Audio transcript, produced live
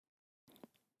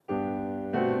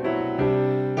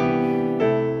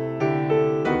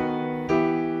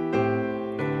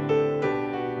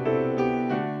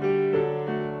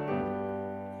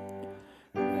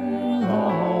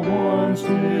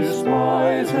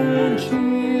Blessed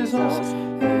Jesus,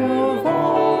 Hail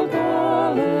thou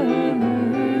Galilean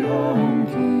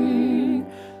King,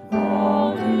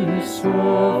 thou didst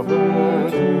suffer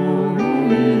to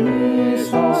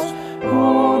release us,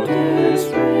 thou didst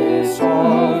free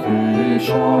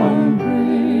salvation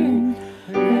bring.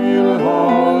 Hail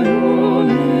thou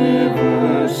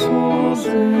universal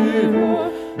Savior,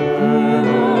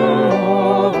 bearer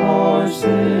of our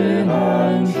sin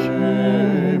and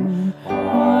shame.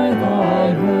 By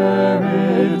thy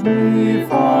merit we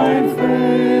find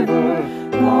favor,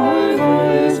 life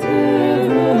is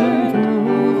given to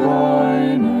thy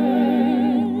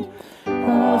name.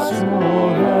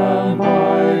 Pastoral and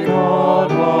by God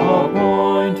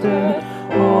appointed,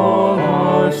 all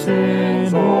our sins